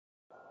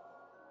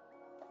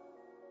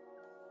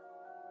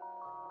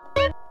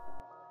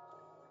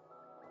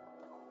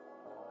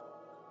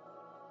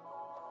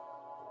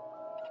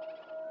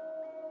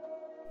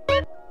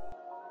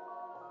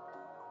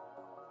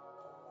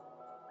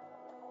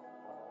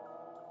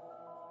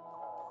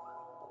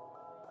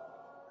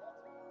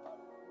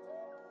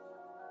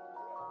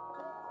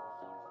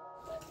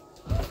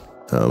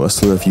I must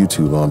have left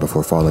YouTube on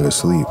before falling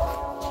asleep.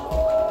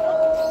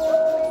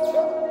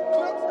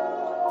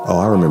 Oh,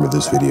 I remember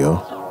this video.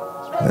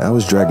 That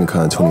was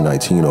DragonCon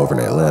 2019 over in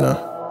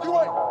Atlanta.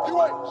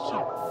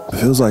 It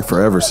feels like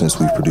forever since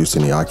we've produced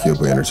any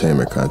Akioba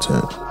entertainment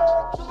content.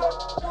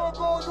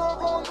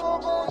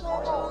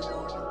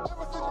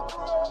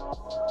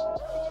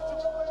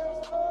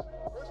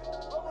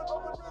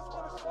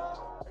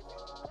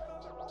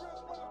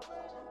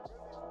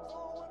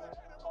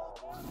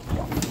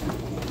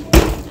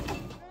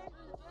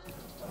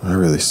 I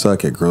really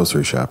suck at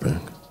grocery shopping.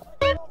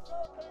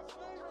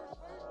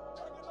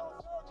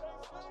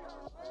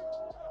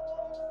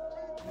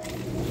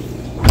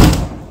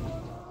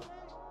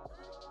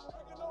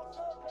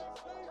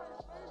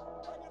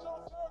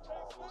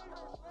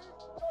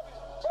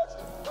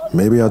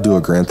 Maybe I'll do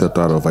a Grand Theft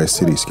Auto Vice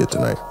City skit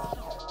tonight.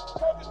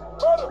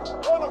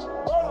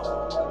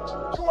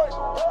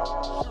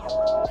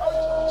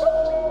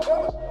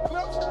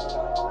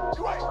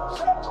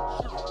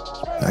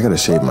 I gotta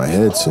shave my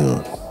head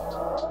soon.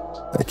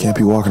 I can't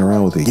be walking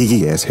around with a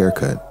geeky ass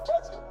haircut.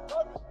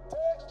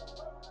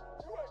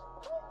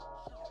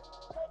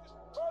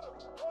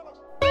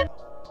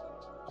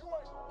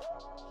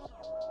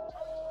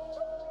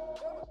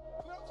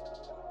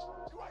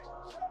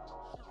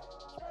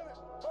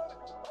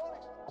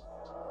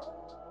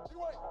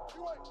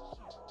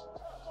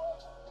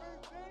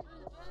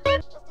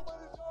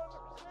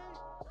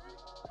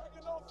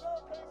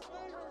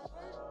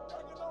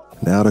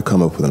 Now to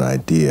come up with an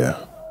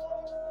idea.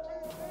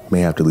 May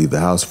have to leave the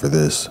house for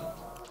this.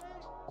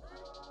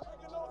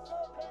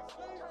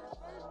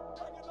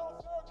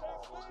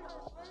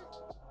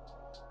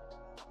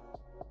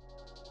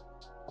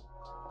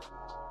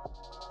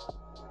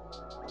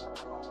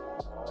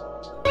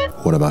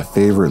 One of my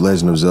favorite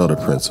Legend of Zelda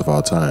prints of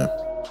all time.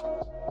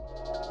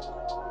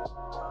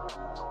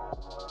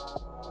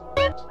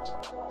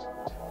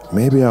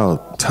 Maybe I'll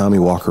Tommy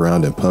walk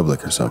around in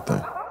public or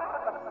something.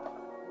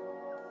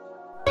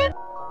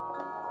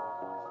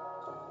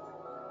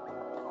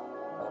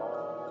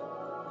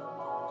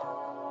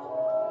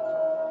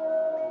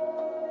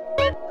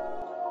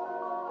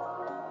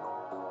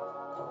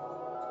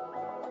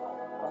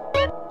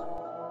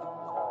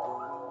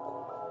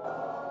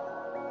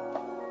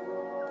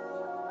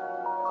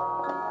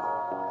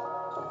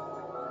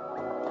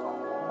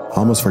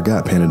 Almost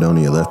forgot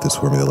Panadonia left this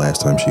for me the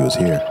last time she was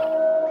here.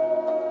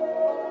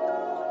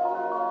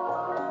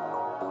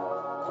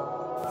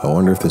 I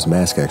wonder if this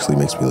mask actually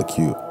makes me look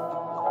cute.